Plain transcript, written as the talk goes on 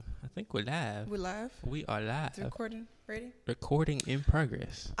think we're live. We're live? We are live. It's recording. Ready? Recording in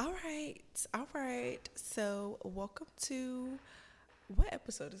progress. All right. So, welcome to, what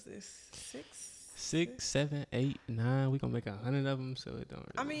episode is this? 6, 7, 8, 9. We're going to make 100 of them, so it don't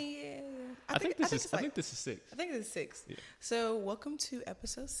really... I mean, yeah. I think this is 6. I think this is 6. Yeah. So, welcome to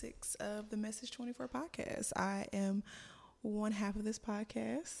episode 6 of the Message 24 podcast. I am one half of this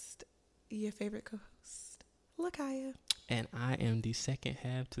podcast, your favorite co-host, Lakaya. And I am the second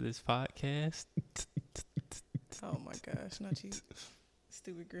half to this podcast. Oh my gosh, not you.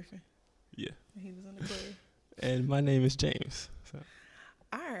 Stupid Griffin. Yeah. He was on the play. And my name is James. So.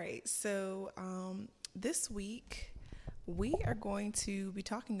 All right. So this week we are going to be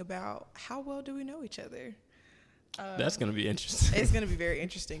talking about how well do we know each other. That's going to be interesting. It's going to be very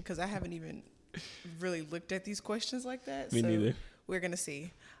interesting because I haven't even really looked at these questions like that. Me neither. We're going to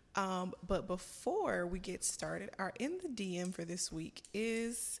see. But before we get started, our In the DM for this week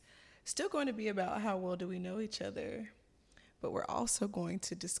is still going to be about how well do we know each other. But we're also going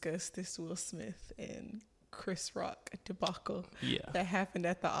to discuss this Will Smith and Chris Rock debacle that happened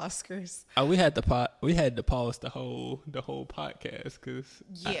at the Oscars. Oh, we had to pause the whole podcast because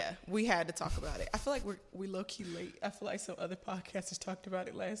we had to talk about it. I feel like we low key late. I feel like some other podcasters talked about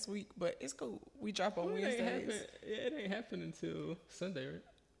it last week, but it's cool. We drop on Wednesdays. It ain't happened until Sunday, right?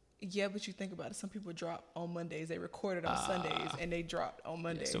 Yeah, but you think about it. Some people drop on Mondays. They recorded on Sundays, and they dropped on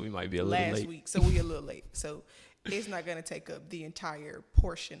Monday. So we might be a little late. Last week, so we a little late. So it's not going to take up the entire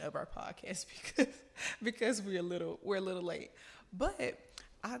portion of our podcast because we're a little late. But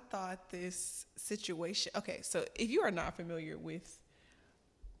I thought this situation. Okay, so if you are not familiar with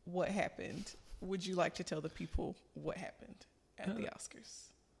what happened, would you like to tell the people what happened at the Oscars?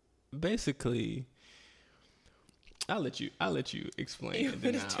 Basically, I'll let you explain it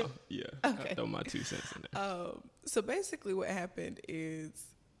then. Okay. I'll throw my 2 cents in there. So basically what happened is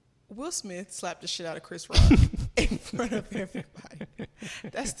Will Smith slapped the shit out of Chris Rock in front of everybody.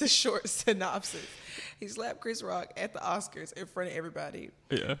 That's the short synopsis. He slapped Chris Rock at the Oscars in front of everybody.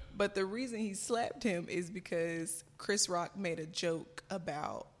 Yeah. But the reason he slapped him is because Chris Rock made a joke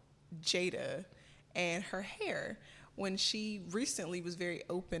about Jada and her hair when she recently was very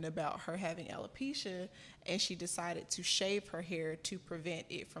open about her having alopecia, and she decided to shave her hair to prevent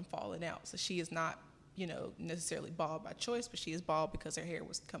it from falling out. So she is not, necessarily bald by choice, but she is bald because her hair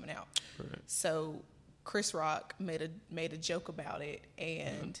was coming out. Right. So Chris Rock made a joke about it,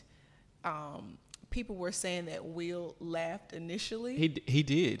 and people were saying that Will laughed initially. He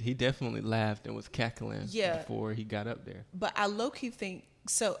did. He definitely laughed and was cackling before he got up there. But I low-key think,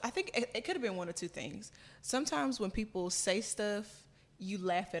 so I think it could have been one or two things. Sometimes when people say stuff, you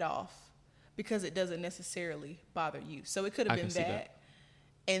laugh it off because it doesn't necessarily bother you. So it could have been that.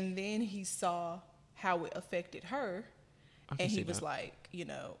 And then he saw how it affected her, and he was like,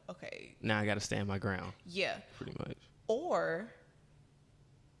 okay. Now I got to stand my ground. Yeah. Pretty much. Or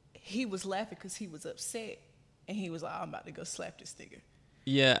he was laughing because he was upset, and he was like, I'm about to go slap this nigga.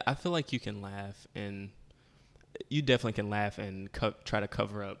 Yeah, I feel like you can laugh, and you definitely can laugh and try to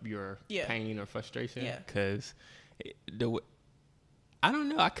cover up your pain or frustration. Yeah. Because I don't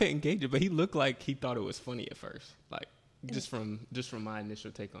know, I couldn't gauge it, but he looked like he thought it was funny at first, like just from my initial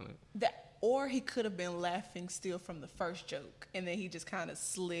take on it. Or he could have been laughing still from the first joke, and then he just kind of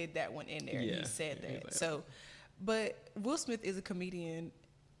slid that one in there, and he said that. Like, so, but Will Smith is a comedian,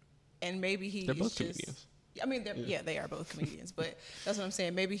 and maybe they're both comedians. I mean, they are both comedians, but that's what I'm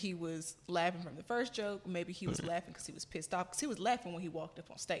saying. Maybe he was laughing from the first joke. Maybe he was laughing because he was pissed off. Because he was laughing when he walked up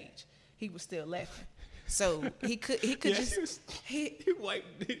on stage. He was still laughing. So he could he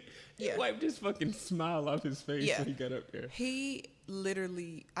wiped his fucking smile off his face when he got up there. He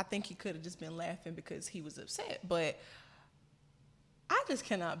literally, I think he could have just been laughing because he was upset. But I just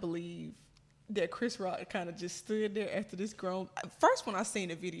cannot believe that Chris Rock kind of just stood there after this grown. First, when I seen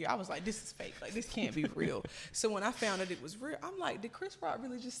the video, I was like, this is fake. Like, this can't be real. So when I found out it was real, I'm like, did Chris Rock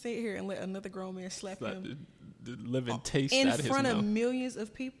really just sit here and let another grown man slap him? The living taste in out of his front mouth. Of millions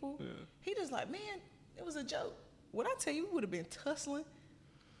of people? Yeah. He just like, man, it was a joke. What I tell you, we would have been tussling.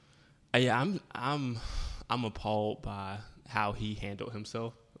 Yeah, I'm appalled by how he handled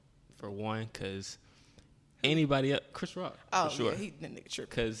himself, for one, because anybody else, Chris Rock, for sure. Yeah, that nigga tripping.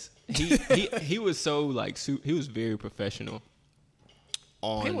 Because he was so like he was very professional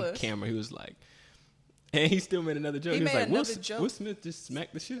on camera. He was like, and he still made another joke. He was like, Will Smith just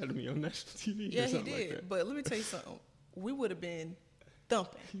smacked the shit out of me on national TV. Yeah, or something he did. Like that. But let me tell you something. We would have been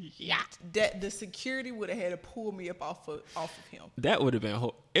thumping. Yeah. That the security would have had to pull me up off of him. That would have been.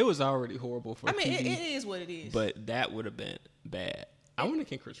 It was already horrible for. TV, it is what it is. But that would have been bad. I wonder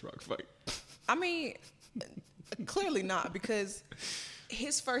can Chris Rock fight? I mean, clearly not, because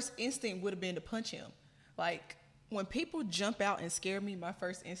his first instinct would have been to punch him. Like, when people jump out and scare me, my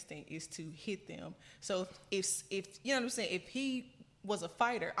first instinct is to hit them. So if you know what I'm saying, if he was a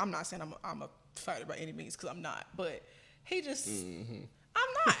fighter, I'm not saying I'm a fighter by any means, because I'm not, but he just,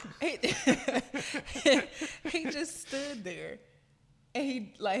 I'm not. He just stood there, and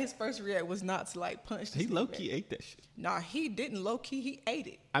he, like, his first react was not to, like, punch. He low key ate that shit. Nah, he didn't low key. He ate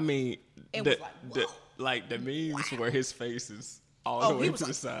it. I mean, it was like, the memes where his face is all the way to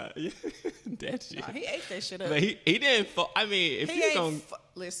the side. That shit. Nah, he ate that shit up. But he didn't. I mean, if you gonna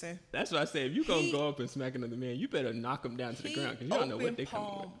listen, that's what I say. If you gonna go up and smack another man, you better knock him down to the ground, because you don't know what they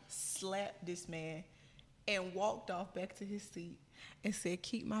coming with. Slapped this man and walked off back to his seat and said,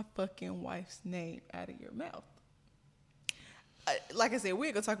 "Keep my fucking wife's name out of your mouth." Like I said, we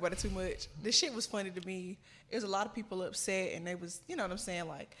ain't gonna talk about it too much. This shit was funny to me. There's a lot of people upset, and they was, you know what I'm saying,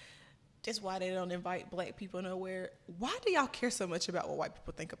 like, that's why they don't invite black people nowhere. Why do y'all care so much about what white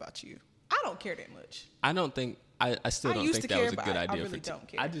people think about you? I don't care that much. I don't think. I still don't think that was a good idea. I really don't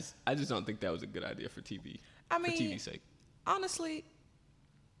care. I just don't think that was a good idea for TV. I mean, for TV's sake. Honestly,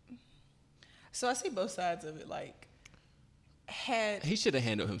 so I see both sides of it. Like, he should have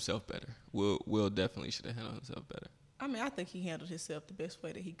handled himself better. Will definitely should have handled himself better. I mean, I think he handled himself the best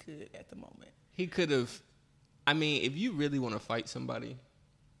way that he could at the moment. He could have. I mean, if you really want to fight somebody,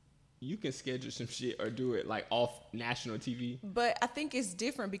 you can schedule some shit or do it, like, off national TV. But I think it's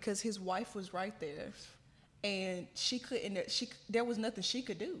different because his wife was right there, and she couldn't. There was nothing she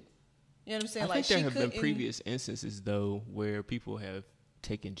could do. You know what I'm saying? I think there have been previous instances though where people have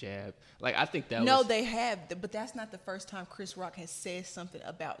taken jab. Like, I think that. No, they have, but that's not the first time Chris Rock has said something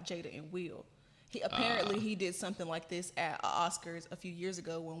about Jada and Will. He did something like this at Oscars a few years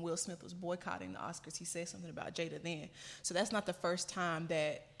ago when Will Smith was boycotting the Oscars. He said something about Jada then. So that's not the first time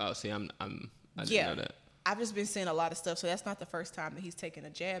that. Oh, see, I didn't know that. I've just been seeing a lot of stuff, so that's not the first time that he's taken a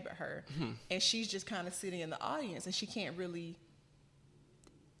jab at her. And she's just kind of sitting in the audience, and she can't really.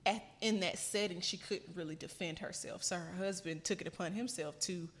 In that setting, she couldn't really defend herself. So her husband took it upon himself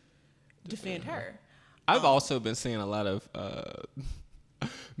to defend her. I've also been seeing a lot of.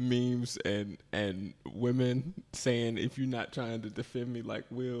 Memes and women saying, if you're not trying to defend me like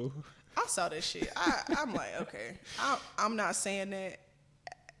Will. I saw that shit. I'm like, okay. I'm not saying that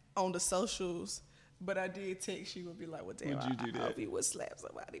on the socials, but I did text you and be like, well, damn, would you do that? I hope he would slap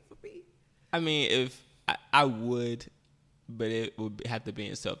somebody for me. I mean, if I would, but it would have to be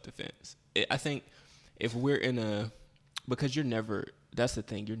in self-defense. I think if we're in because that's the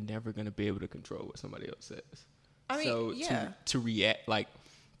thing, you're never going to be able to control what somebody else says. I mean, so yeah. to react, like,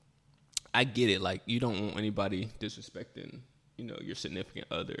 I get it. Like, you don't want anybody disrespecting, your significant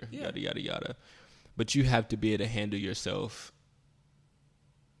other, yada, yada, yada. But you have to be able to handle yourself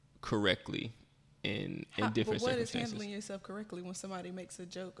correctly in different circumstances. What is handling yourself correctly when somebody makes a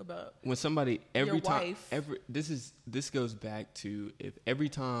joke about when somebody every your time wife? This goes back to if every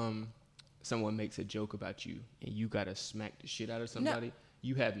time someone makes a joke about you and you gotta smack the shit out of somebody,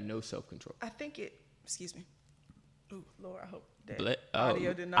 you have no self-control. I think excuse me. Ooh, Lord, I hope that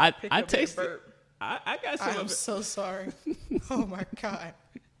audio did not pick up that burp. I got some. I'm so sorry. Oh my God.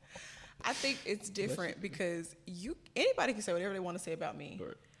 I think it's different because anybody can say whatever they want to say about me.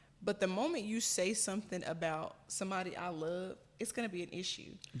 Right. But the moment you say something about somebody I love, it's going to be an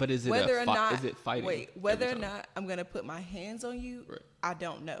issue. But is it is it fighting? Wait, whether or not I'm going to put my hands on you, right. I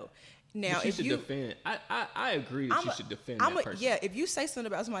don't know. Now, but you should defend. I agree that you should defend that person. Yeah, if you say something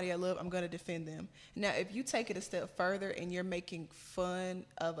about somebody I love, I'm going to defend them. Now, if you take it a step further and you're making fun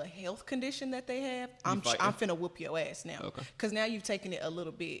of a health condition that they have, I'm finna whoop your ass now. Okay. Because now you've taken it a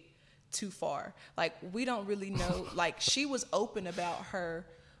little bit too far. Like, we don't really know. Like, she was open about her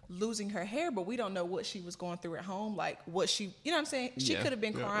losing her hair, but we don't know what she was going through at home. Like, what she, you know what I'm saying? She could have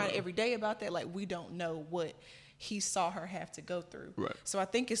been crying every day about that. Like, we don't know what he saw her have to go through. Right. So I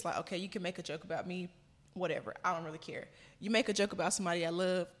think it's like, okay, you can make a joke about me, whatever. I don't really care. You make a joke about somebody I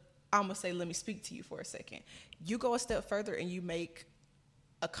love, I'm going to say, let me speak to you for a second. You go a step further and you make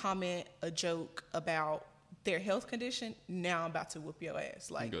a comment, a joke about their health condition, now I'm about to whoop your ass.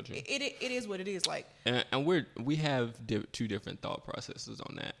 Like, it is what it is. Like, and we have two different thought processes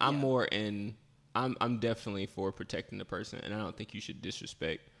on that. I'm definitely for protecting the person, and I don't think you should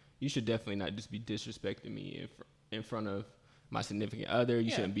disrespect. You should definitely not just be disrespecting me in front of my significant other.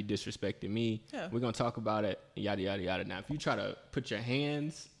 You shouldn't be disrespecting me. Yeah. We're going to talk about it, yada, yada, yada. Now, if you try to put your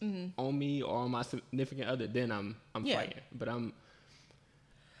hands on me or on my significant other, then I'm fighting. But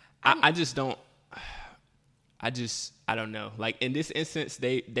I just don't. I don't know. Like, in this instance,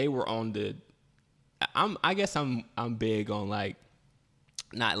 they were on the. I guess I'm big on, like,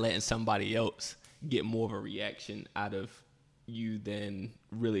 not letting somebody else get more of a reaction out of you then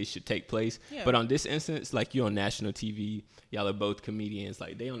really should take place. Yeah. But on this instance, like, you're on national TV, y'all are both comedians,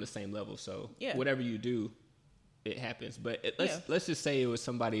 like, they on the same level. So whatever you do, it happens. But let's just say it was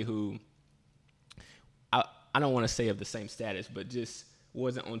somebody who, I don't want to say of the same status, but just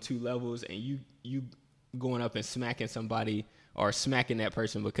wasn't on two levels, and you going up and smacking somebody or smacking that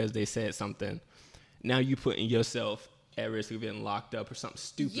person because they said something. Now you putting yourself at risk of getting locked up or something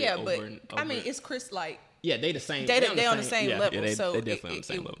stupid. Yeah, I mean, it's Chris, like, yeah, they the same. They on the same level. Yeah, so they definitely on the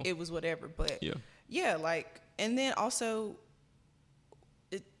same level. It was whatever, but like, and then also,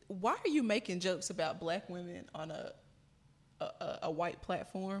 why are you making jokes about black women on a white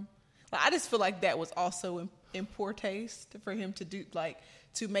platform? Like, I just feel like that was also in poor taste for him to do, like,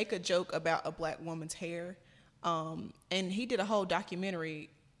 to make a joke about a black woman's hair. And he did a whole documentary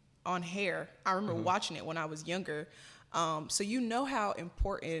on hair. I remember watching it when I was younger. So you know how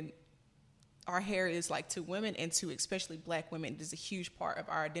important our hair is, like, to women, and to especially black women. It is a huge part of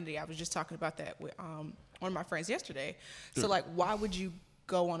our identity. I was just talking about that with one of my friends yesterday. So, like, why would you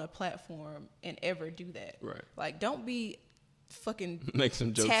go on a platform and ever do that? Right. Like, don't be fucking make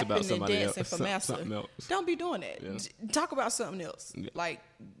some jokes about somebody else. Something else. Don't be doing that. Yeah. Talk about something else. Yeah. Like,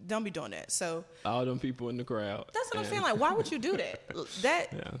 don't be doing that. So all them people in the crowd. That's what I'm saying. Like, why would you do that?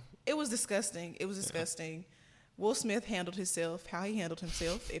 It was disgusting. It was disgusting. Will Smith handled himself how he handled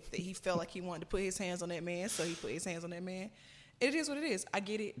himself. If he felt like he wanted to put his hands on that man, so he put his hands on that man. It is what it is. I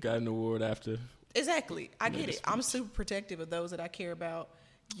get it. Got an award after. Exactly. I get it. I'm super protective of those that I care about.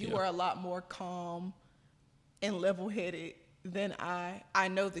 You are a lot more calm and level-headed than I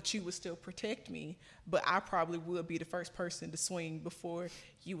know that you would still protect me, but I probably would be the first person to swing before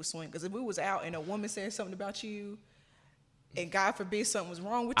you would swing. Because if we was out and a woman said something about you, and God forbid something was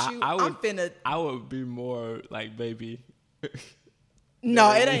wrong with you, I would be more like, baby.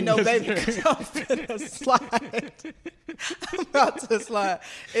 No, it ain't no baby, because I'm finna slide. I'm about to slide.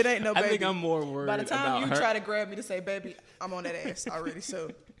 It ain't no baby. I think I'm more worried about by the time you try to grab me to say, baby, I'm on that ass already, so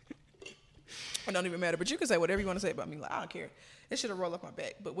it don't even matter. But you can say whatever you want to say about me. Like, I don't care. It should have rolled off my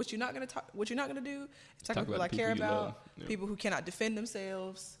back. But what you're not gonna do is talk about people I care about, people who cannot defend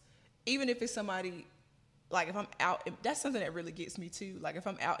themselves. Even if it's somebody, like, if I'm out, that's something that really gets me too. Like, if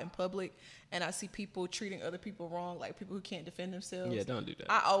I'm out in public and I see people treating other people wrong, like people who can't defend themselves. Yeah, don't do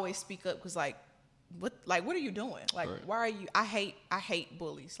that. I always speak up because, like, what are you doing? Like, why are you? I hate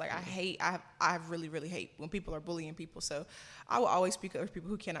bullies. Like, I really, really hate when people are bullying people. So I will always speak up for people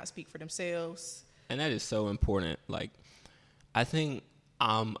who cannot speak for themselves. And that is so important. Like, I think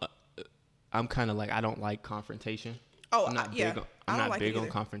I'm kind of like, I don't like confrontation. Oh, I'm not big on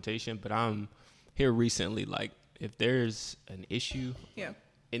confrontation, but I'm here recently. Like, if there's an issue,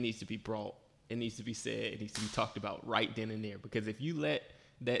 it needs to be brought. It needs to be said. It needs to be talked about right then and there. Because if you let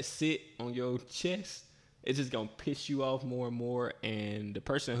that sit on your chest, it's just gonna piss you off more and more. And the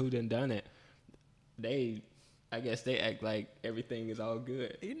person who done it, I guess they act like everything is all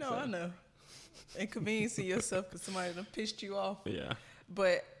good. You know, so. I know. Inconveniencing yourself because somebody done pissed you off. Yeah.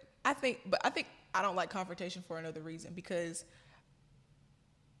 But I think I don't like confrontation for another reason, because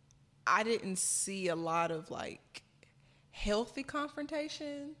I didn't see a lot of, like, healthy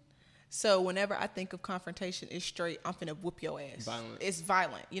confrontation. So whenever I think of confrontation, it's straight, I'm finna whoop your ass. Violent. It's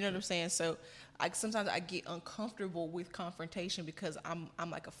violent. You know what I'm saying? So, like, sometimes I get uncomfortable with confrontation because I'm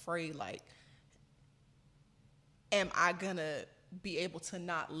like afraid, like, am I gonna be able to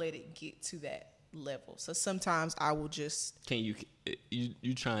not let it get to that level? So sometimes I will just.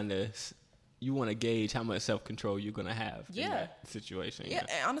 You trying to. You want to gauge how much self-control you're going to have in that situation. Yeah,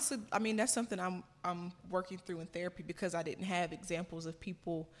 and honestly, I mean, that's something I'm working through in therapy, because I didn't have examples of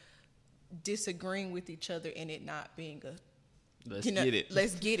people disagreeing with each other and it not being a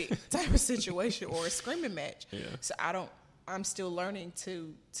let's get it type of situation or a screaming match. Yeah. So I'm still learning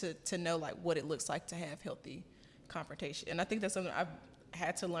to know, like, what it looks like to have healthy confrontation. And I think that's something I've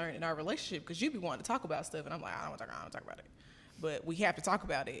had to learn in our relationship, because you be wanting to talk about stuff and I'm like, I don't want to talk about it. But we have to talk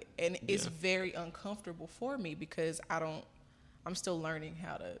about it. And it's very uncomfortable for me because I'm still learning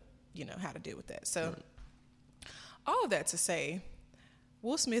how to deal with that. So all of that to say,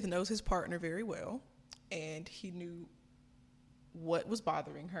 Will Smith knows his partner very well, and he knew what was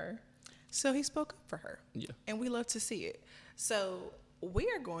bothering her. So he spoke up for her. Yeah. And we love to see it. So we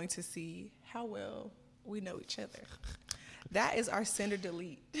are going to see how well we know each other. That is our Send or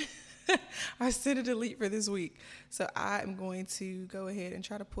Delete. Our Send or Delete for this week. So I am going to go ahead and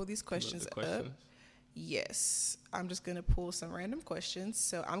try to pull these questions up. Yes. I'm just going to pull some random questions.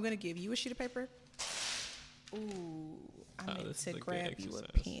 So I'm going to give you a sheet of paper. Ooh, I meant to grab you a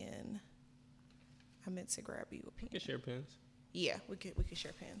pen. We can share pens. Yeah, we could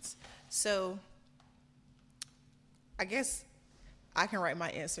share pens. So I guess I can write my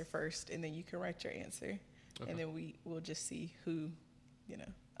answer first, and then you can write your answer, and then we'll just see who,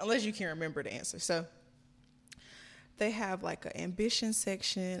 unless you can remember the answer. So they have like an ambition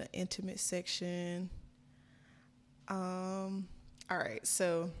section, an intimate section. All right,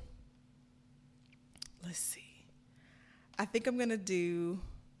 so let's see. I think I'm gonna do.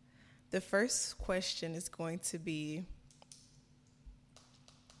 The first question is going to be,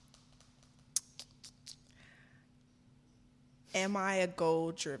 am I a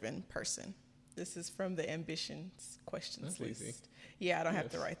goal-driven person? This is from the ambitions questions list. Easy. Yeah, I don't have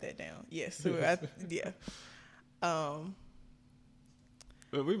to write that down. Yes. Yeah. But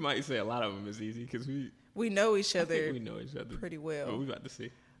we might say a lot of them is easy because we know each other. We know each other pretty well. But we about to see.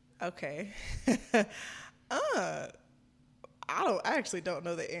 Okay. I actually don't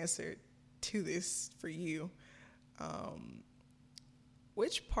know the answer to this for you.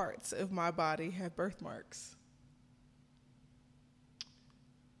 Which parts of my body have birthmarks?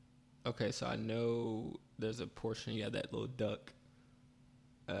 Okay, so I know there's a portion, you have that little duck.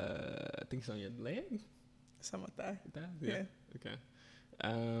 I think it's on your leg? Something like that. Yeah. Okay.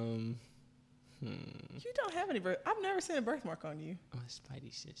 You don't have any I've never seen a birthmark on you. My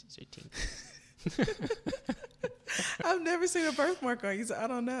spidey senses are tingling. I've never seen a birthmark on you, so I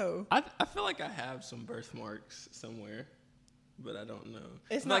don't know. I feel like I have some birthmarks somewhere, but I don't know.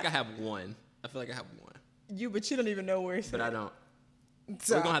 It's not like I have one. I feel like I have one. But you don't even know where it's at. But I don't.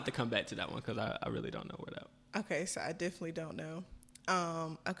 So we're going to have to come back to that one because I really don't know where that. Okay, so I definitely don't know.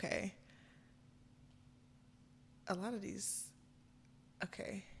 Okay. A lot of these.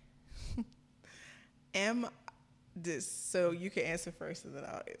 Okay. So you can answer first and then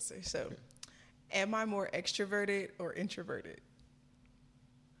I'll answer. So, okay. Am I more extroverted or introverted?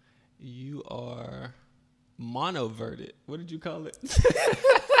 You are monoverted. What did you call it?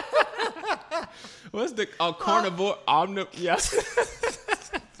 What's the carnivore? Yes.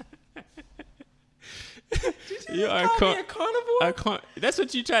 You are call me a carnivore? That's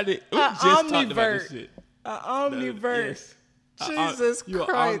what you tried to. We just talked about this shit. An omnivert. Yes. Jesus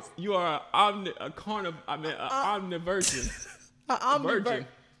Christ. You are a carnivore. I mean, an omniversion. An omnivert.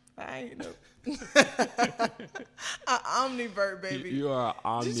 I ain't know. An omnivert, baby. You are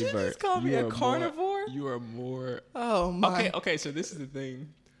an omnivert. Did you just call me a carnivore? You are more. Oh my. Okay. So this is the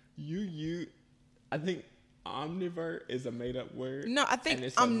thing. I think omnivert is a made up word. No, I think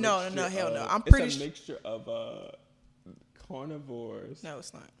hell no. I'm pretty sure. It's a mixture of carnivores. No,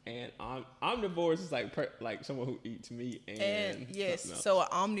 it's not. And omnivores is like someone who eats meat and yes. So an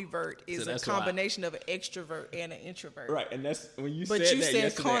omnivert is a combination of an extrovert and an introvert. Right, and that's when you said that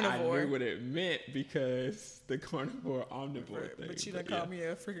yesterday, carnivore. I knew what it meant because the carnivore omnivore thing. But you done called me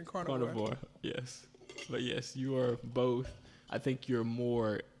a freaking carnivore. Carnivore, yes. But yes, you are both. I think you're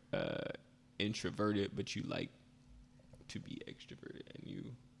more introverted, but you like to be extroverted, and you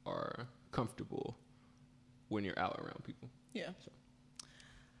are comfortable when you're out around people. Yeah. So.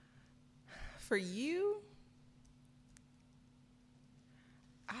 For you,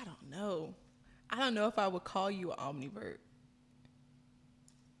 I don't know. I don't know if I would call you an omnivert.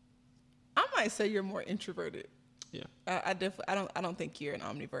 I might say you're more introverted. Yeah. I don't think you're an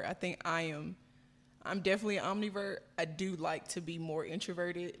omnivert. I think I'm definitely an omnivert. I do like to be more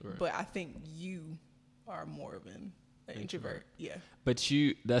introverted, right. But I think you are more of an introvert. Yeah. But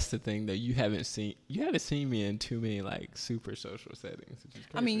that's the thing that you haven't seen me in too many like super social settings.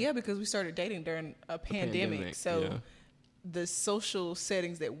 I mean, yeah, because we started dating during a pandemic. So yeah. The social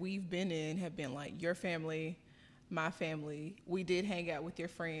settings that we've been in have been like your family, my family. We did hang out with your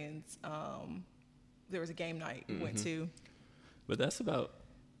friends. There was a game night we went to. But that's about.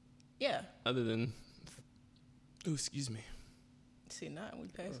 Yeah. Other than. Oh, excuse me. See, now we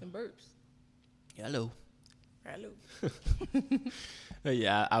passing burps. Hello. Hello.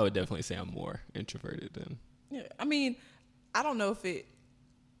 Yeah, I would definitely say I'm more introverted than. Yeah, I mean, I don't know if it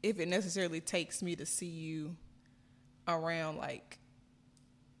necessarily takes me to see you around. Like,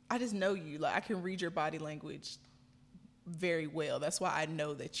 I just know you. Like, I can read your body language very well. That's why I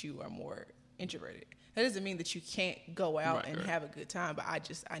know that you are more introverted. That doesn't mean that you can't go out and have a good time, but I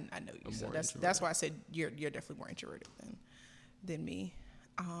know you. So that's why I said you're definitely more introverted than me.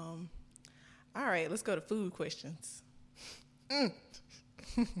 All right, let's go to food questions.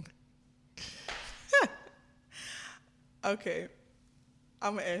 Okay.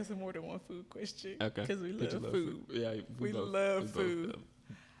 I'm going to answer more than one food question. Okay. Because we love food. Yeah, we love food.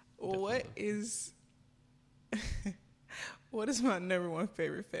 What is my number one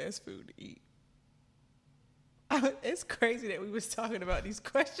favorite fast food to eat? It's crazy that we was talking about these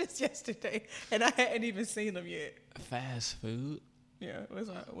questions yesterday, and I hadn't even seen them yet. Fast food? Yeah,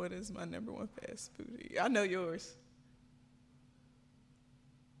 what is my number one fast food to eat? I know yours.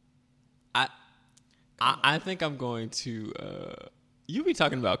 I think I'm going to. You be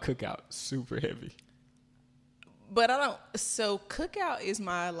talking about Cookout super heavy, but I don't. So Cookout is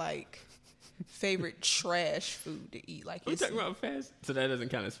my like favorite trash food to eat. Like we talking about fast, so that doesn't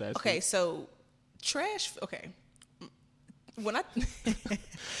count as fast. Okay, food. So trash. Okay, when I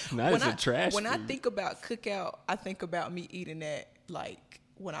trash. When I think about Cookout, I think about me eating that like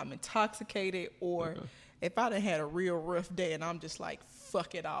when I'm intoxicated or if I done had a real rough day and I'm just like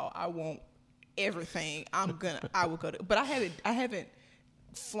fuck it all. I want everything. I would go to. But I haven't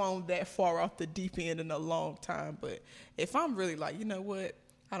flown that far off the deep end in a long time. But if I'm really like, you know what?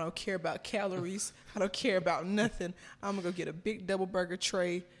 I don't care about calories. I don't care about nothing. I'm going to go get a big double burger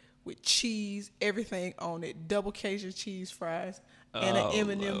tray with cheese, everything on it, double Cajun cheese fries, and an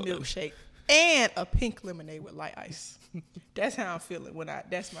M&M milkshake, and a pink lemonade with light ice. That's how I'm feeling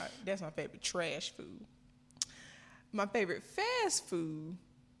that's my favorite trash food. My favorite fast food,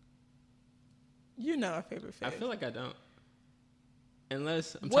 you know my favorite fast food. I feel like I don't.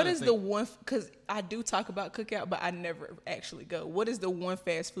 Unless what is the one? Because I do talk about Cookout, but I never actually go. What is the one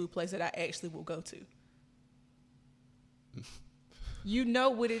fast food place that I actually will go to? You know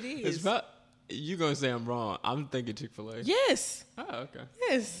what it is. It's about. You gonna say I'm wrong? I'm thinking Chick-fil-A. Yes. Oh, okay.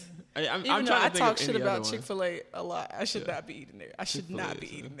 Yes. I'm Even though trying I to talk think shit of any about other Chick-fil-A a lot, I should not be eating there. I should Chick-fil-A not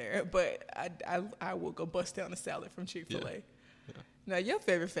be eating there, but I will go bust down a salad from Chick-fil-A. Yeah. Now, your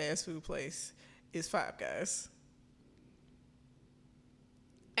favorite fast food place is Five Guys.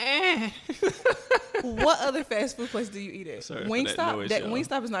 What other fast food place do you eat at? Sorry Wingstop.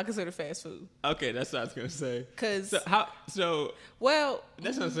 Wingstop is not considered fast food. Okay, that's what I was gonna say. Cause well,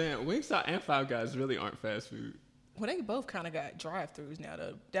 that's what I'm saying. Wingstop and Five Guys really aren't fast food. Well, they both kind of got drive-thrus now,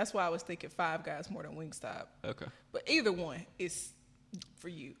 though. That's why I was thinking Five Guys more than Wingstop. Okay. But either one is for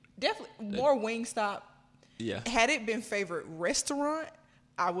you. Definitely more Wingstop. Yeah. Had it been favorite restaurant,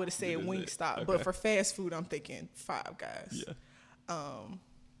 I would have said Wingstop. Okay. But for fast food, I'm thinking Five Guys. Yeah.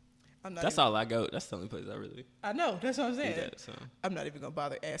 That's all I go. That's the only place I really. I know. That's what I'm saying. That, so. I'm not even gonna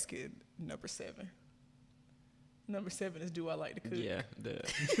bother asking number 7. Number 7 is do I like to cook? Yeah.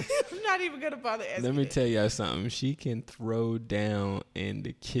 I'm not even gonna bother asking. Let me tell y'all something. She can throw down in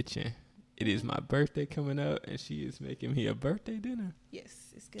the kitchen. It is my birthday coming up, and she is making me a birthday dinner. Yes,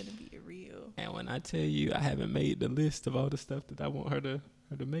 it's gonna be real. And when I tell you, I haven't made the list of all the stuff that I want her to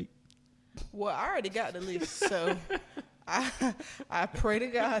make. Well, I already got the list, so. I pray to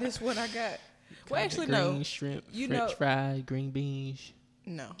God it's what I got. Well, actually, no. Green shrimp, French fries, green beans.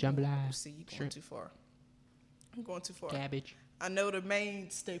 No. Jambalaya. See, you're going too far. I'm going too far. Cabbage. I know the main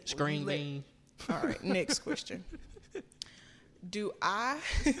staple. Screen beans. All right, next question. Do I?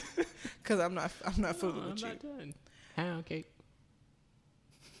 Because I'm not fooling with you. I'm not done. Pound cake.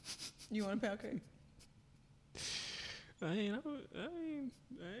 You want a pound cake? I mean,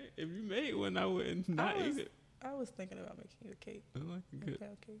 if you made one, I wouldn't not eat it. I was thinking about making you a cake. I like a good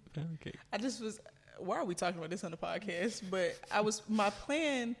pound cake. I just was. Why are we talking about this on the podcast? But my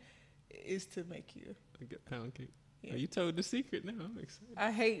plan is to make you a good pound cake. Yeah. Oh, you told the secret now. I'm excited.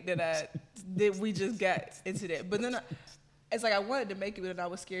 I hate that we just got into that. But then it's like I wanted to make it, but I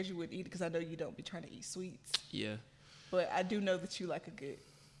was scared you would eat it because I know you don't be trying to eat sweets. Yeah. But I do know that you like a good.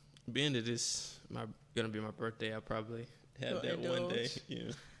 Being that it's gonna be my birthday, I'll probably have that one day.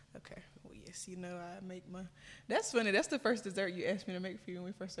 Yeah. Okay. Well, yes, you know I make my. That's funny. That's the first dessert you asked me to make for you when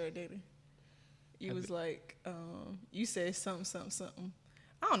we first started dating. You was like, you said something.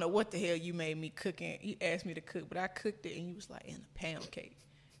 I don't know what the hell you made me cooking. You asked me to cook, but I cooked it, and you was like, in a pound cake.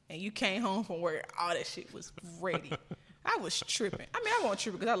 And you came home from work, all that shit was ready. I was tripping. I mean, I wasn't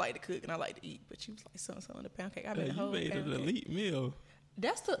tripping because I like to cook and I like to eat, but you was like, something in a pound cake. I made a whole pound cake. You made an elite meal.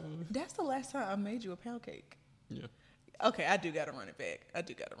 That's the last time I made you a pound cake. Yeah. Okay, I do got to run it back.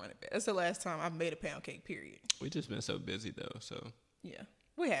 That's the last time I made a pound cake, period. We just been so busy, though, so. Yeah,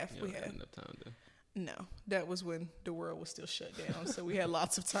 we have. We have enough time to. No, that was when the world was still shut down, so we had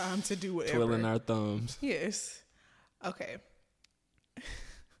lots of time to do whatever. Twiddling our thumbs. Yes. Okay.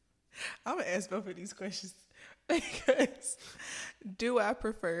 I'm going to ask both of these questions because do I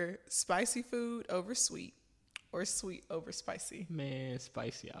prefer spicy food over sweet or sweet over spicy? Man,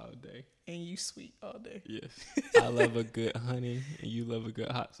 spicy all day. And you sweet all day. Yes. I love a good honey and you love a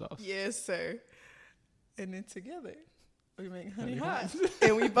good hot sauce. Yes, sir. And then together we make honey hot.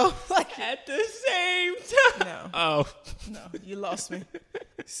 And we both like it. At the same time. No. Oh. No, you lost me.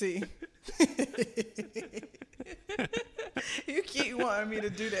 See. You keep wanting me to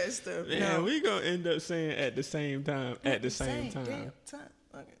do that stuff. Man, no. we gonna end up saying at the same time. At the same time. Damn time.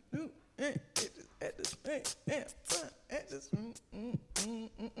 Okay. At the same damn time. At the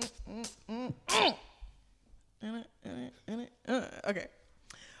okay.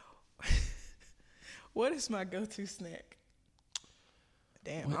 What is my go-to snack?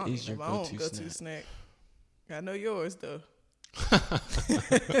 Damn, what I don't is even know my own go-to snack. I know yours though.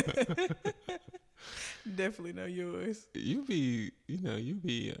 Definitely know yours.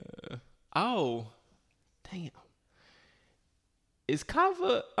 Oh, damn. Is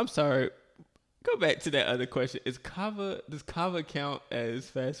kava? I'm sorry. Go back to that other question. Does kava count as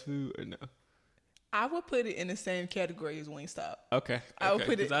fast food or no? I would put it in the same category as Wingstop. Okay. I would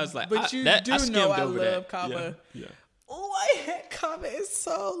put it. I was like, but you do know I love kava. Yeah. Oh, I had kava. It's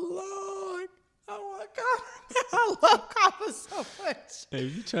so long. I want kava. I love kava so much. Hey,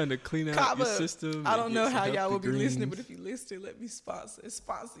 you trying to clean out your system? I don't know how y'all will be listening, but if you listen, let me sponsor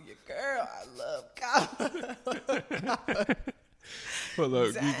your girl. I love kava. Well,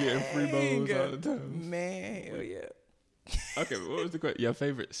 look, you getting free bowls all the time. Man, hell yeah. Okay, but what was the question? Your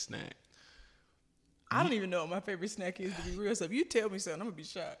favorite snack? I don't even know what my favorite snack is, to be real. So if you tell me something, I'm going to be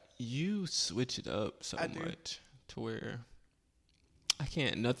shocked. You switch it up so much to where I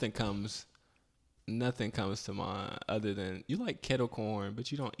can't. Nothing comes to mind other than you like kettle corn,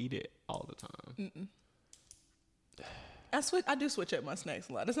 but you don't eat it all the time. I do switch up my snacks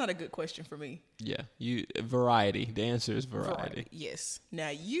a lot. That's not a good question for me. Yeah, variety. The answer is variety. Yes. Now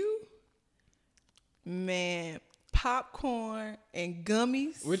you, man, popcorn and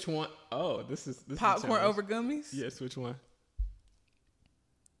gummies. Which one? Oh, this is popcorn over gummies. Yes. Which one?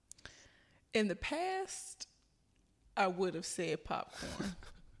 In the past, I would have said popcorn.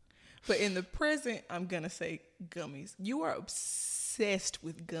 But in the present, I'm going to say gummies. You are obsessed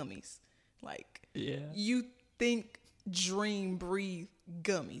with gummies. Like, you think, dream, breathe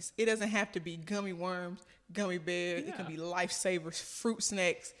gummies. It doesn't have to be gummy worms, gummy bears. It can be lifesavers, fruit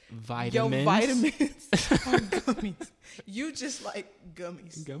snacks. Vitamins. Your vitamins are gummies. You just like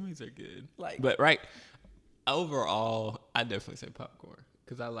gummies. Gummies are good. But overall, I definitely say popcorn.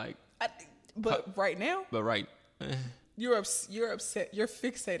 Because I like... right now? But right... You're upset. You're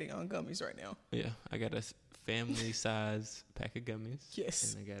fixating on gummies right now. Yeah, I got a family size pack of gummies.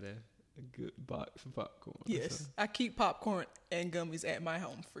 Yes, and I got a good box of popcorn. Yes, so. I keep popcorn and gummies at my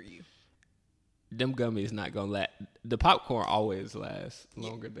home for you. Them gummies not gonna last. The popcorn always lasts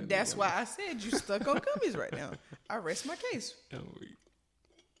longer than. That's why I said you stuck on gummies right now. I rest my case.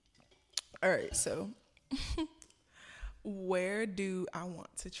 All right, so where do I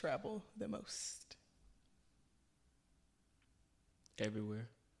want to travel the most? Everywhere.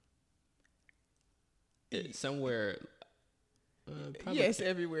 Somewhere. Yes,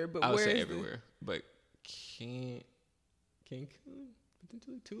 everywhere. But I would say everywhere. But Cancun?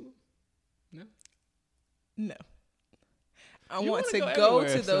 Potentially Tulum? No. I want to go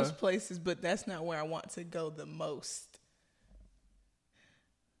to those places, but that's not where I want to go the most.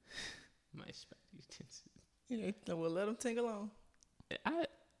 My spidey senses. Yeah, we'll let them tingle on.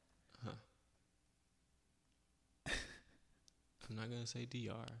 I'm not gonna say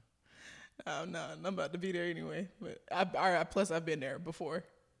DR. Oh no, I'm about to be there anyway. But plus I've been there before.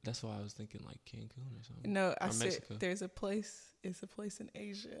 That's why I was thinking like Cancun or something. No, I said Mexico. There's a place. It's a place in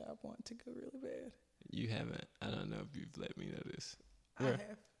Asia I want to go really bad. You haven't. I don't know if you've let me know this. Where? I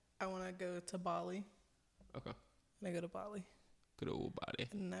have. I want to go to Bali. Okay. I go to Bali. Good old Bali.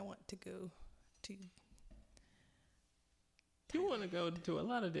 And I want to go to. You want to go to a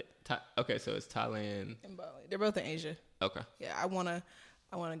lot of okay, so it's Thailand and Bali. They're both in Asia. Okay. Yeah, I want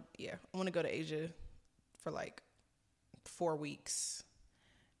to go to Asia for like 4 weeks.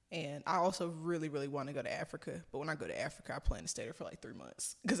 And I also really, really want to go to Africa. But when I go to Africa, I plan to stay there for like 3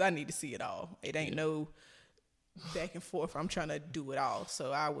 months because I need to see it all. It ain't no back and forth. I'm trying to do it all.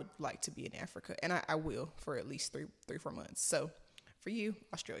 So I would like to be in Africa. And I will for at least 4 months. So for you,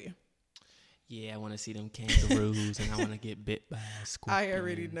 Australia. Yeah, I want to see them kangaroos and I want to get bit by a scorpion. I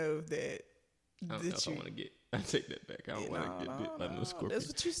already know that. I don't know if I want to get... I take that back. I don't want to get bit by no scorpion. That's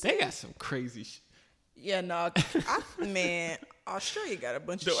what you said. They got some crazy shit. Yeah, no. Man, Australia got a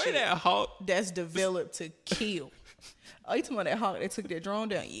bunch of shit that hawk that's developed to kill. Oh, you talking about that hawk that took that drone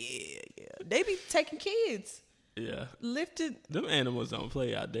down? Yeah. They be taking kids. Yeah. Lifted. Them animals don't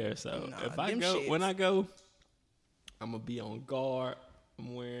play out there. So when I go, I'm going to be on guard.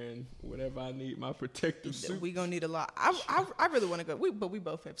 I'm wearing whatever I need, my protective suit. We're going to need a lot. I really want to go. But we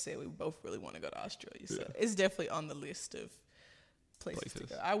both have said we both really want to go to Australia. So it's definitely on the list of places to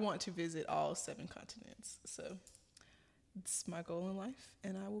go. I want to visit all 7 continents. So it's my goal in life.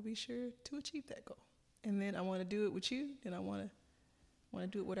 And I will be sure to achieve that goal. And then I want to do it with you. And I want to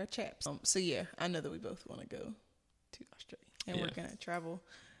do it with our chaps. So yeah, I know that we both want to go to Australia. And we're going to travel.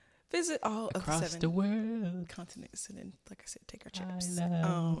 Visit all across of the 7 the world continents, and then, like I said, take our chaps. I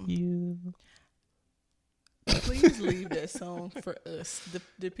love you. Please leave that song for us.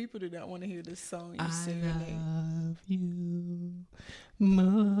 The people do not want to hear this song. You sing your name. I love you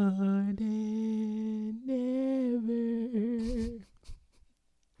more than ever.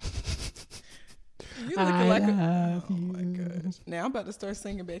 You looking like a... Oh, my gosh. Now I'm about to start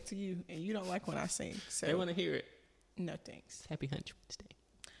singing back to you, and you don't like when I sing. So they want to hear it. No thanks. Happy Hunch Wednesday.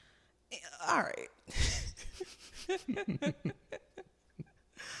 All right.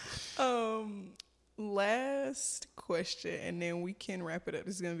 Last question, and then we can wrap it up.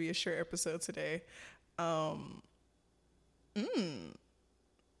 This is going to be a short episode today.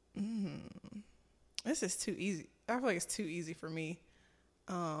 This is too easy. I feel like it's too easy for me.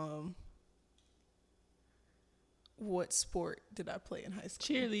 What sport did I play in high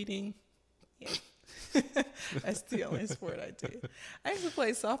school? Cheerleading. Yeah. That's the only sport I did. I actually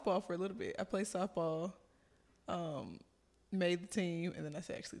played softball for a little bit. I played softball, made the team, and then I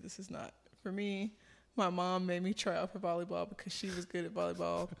said, actually, this is not for me. My mom made me try out for volleyball because she was good at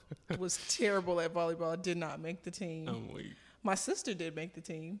volleyball, was terrible at volleyball, did not make the team. I'm weak. My sister did make the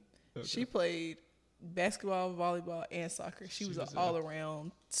team. Okay. She played basketball, volleyball, and soccer. She was an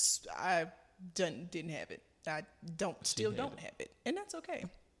all-around. I didn't have it. I still don't have it, and that's okay.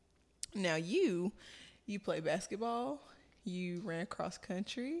 Now you play basketball, you ran cross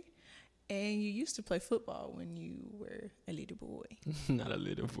country, and you used to play football when you were a little boy. Not a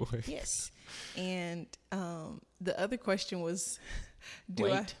little boy. Yes. And the other question was,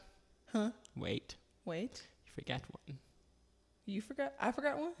 Wait. Wait. You forgot one. You forgot? I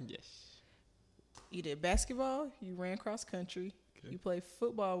forgot one? Yes. You did basketball, you ran cross country, you played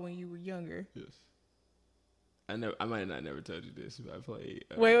football when you were younger. Yes. I might not never told you this, but I played.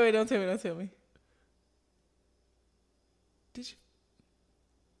 Wait, don't tell me. Did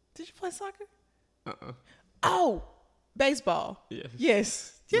you play soccer? Oh, baseball.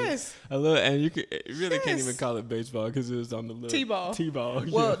 Yes. I love it, and you really can't even call it baseball because it was on the little T-ball.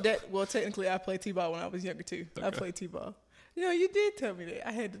 Well, technically, I played T-ball when I was younger too. Okay. I played T-ball. You did tell me that.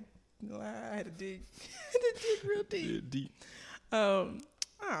 I had to dig. I had to dig real deep. Yeah, deep.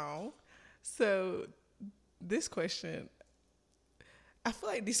 So this question, I feel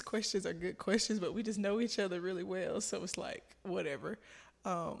like these questions are good questions, but we just know each other really well, so it's like whatever.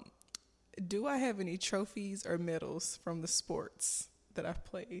 Do I have any trophies or medals from the sports that I've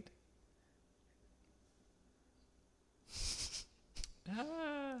played?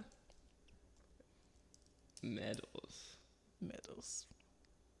 Medals.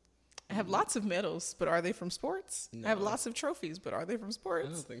 I have lots of medals, but are they from sports? No. I have lots of trophies, but are they from sports?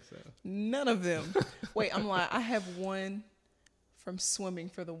 I don't think so. None of them. Wait, I'm lying. I have one from swimming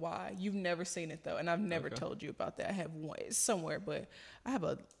for the Y. You've never seen it, though, and I've never told you about that. I have one. It's somewhere, but I have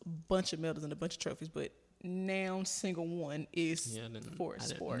a bunch of medals and a bunch of trophies, but now single one is for a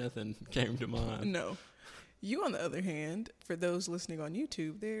sport. Nothing came to mind. No. You, on the other hand, for those listening on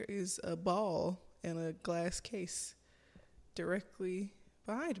YouTube, there is a ball in a glass case directly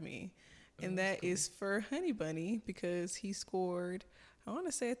behind me. And that is for Honey Bunny because he scored, I want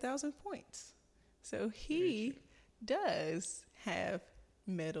to say 1,000 points. So he does have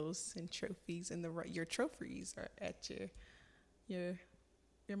medals and trophies, and your trophies are at your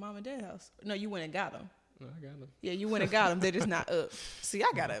mom and dad house. No, you went and got them. No, I got them. Yeah, you went and got them. They're just not up. See,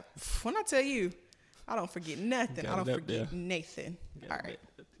 I got up. When I tell you, I don't forget nothing. I don't forget Nathan. All right.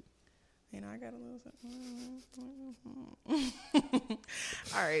 I got a little.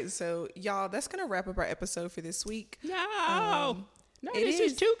 All right, so y'all, that's gonna wrap up our episode for this week. No, this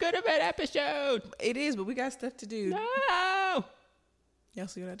is too good of an episode. It is, but we got stuff to do. No, y'all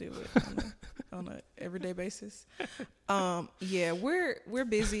see what I do with on a everyday basis. Yeah, we're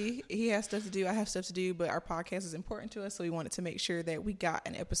busy. He has stuff to do. I have stuff to do, but our podcast is important to us, so we wanted to make sure that we got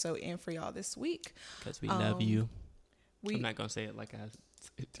an episode in for y'all this week because we love you. I'm not gonna say it like I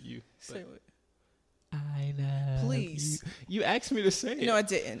said to you. Say what? I love Please. You asked me to say it. No, I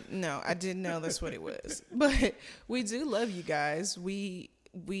didn't. No, I didn't know that's what it was. But we do love you guys. We've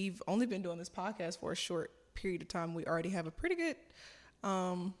only been doing this podcast for a short period of time. We already have a pretty good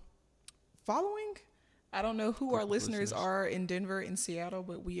following. I don't know who our listeners are in Denver and Seattle,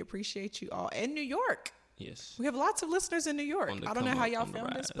 but we appreciate you all. And New York. Yes. We have lots of listeners in New York. I don't know how y'all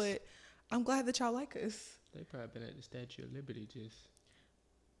found us, but I'm glad that y'all like us. They probably been at the Statue of Liberty just.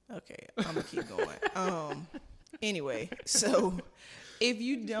 Okay, I'm going to keep going. Anyway, so if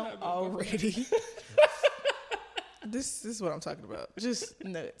you don't already, this is what I'm talking about. Just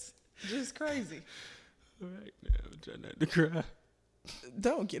nuts. Just crazy. All right, now I'm trying not to cry.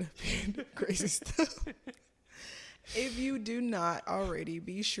 Don't get up into crazy stuff. If you do not already,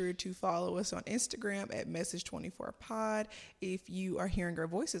 be sure to follow us on Instagram at Message24Pod. If you are hearing our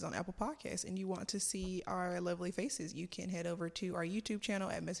voices on Apple Podcasts and you want to see our lovely faces, you can head over to our YouTube channel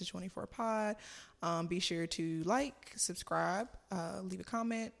at Message24Pod. Be sure to like, subscribe, leave a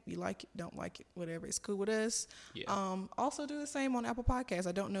comment. You like it, don't like it, whatever. It's cool with us. Yeah. Also do the same on Apple Podcasts.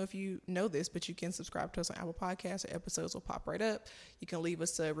 I don't know if you know this, but you can subscribe to us on Apple Podcasts. Our episodes will pop right up. You can leave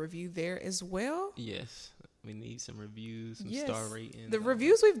us a review there as well. Yes. We need some reviews, some star ratings. The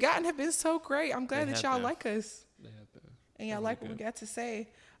reviews we've gotten have been so great. I'm glad that y'all like us. They have been. And y'all like what we got to say.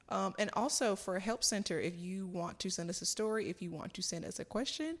 And also for Help Center, if you want to send us a story, if you want to send us a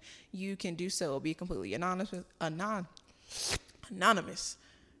question, you can do so. It'll be completely anonymous.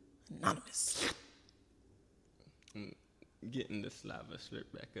 Getting the saliva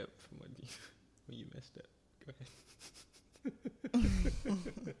slurp back up from when you messed up. Go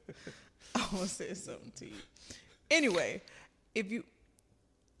ahead. I want to say something to you. Anyway, if y'all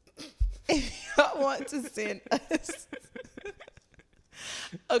want to send us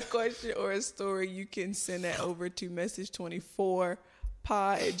a question or a story, you can send that over to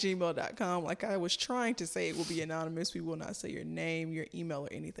message24pod@gmail.com. Like I was trying to say, it will be anonymous. We will not say your name, your email,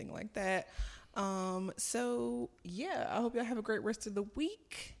 or anything like that. So yeah, I hope y'all have a great rest of the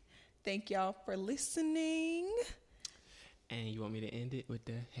week. Thank y'all for listening. And you want me to end it with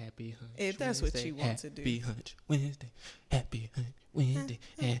the Happy Hunch If that's Wednesday, what you want to do. Happy Hunch Wednesday. Happy Hunch Wednesday.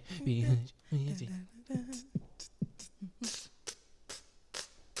 Happy Hunch Wednesday.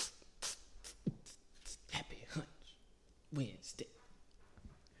 Happy Hunch Wednesday.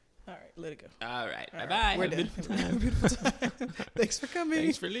 All right, let it go. All right. Bye-bye. We're done. Beautiful time. Thanks for coming.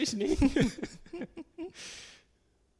 Thanks for listening.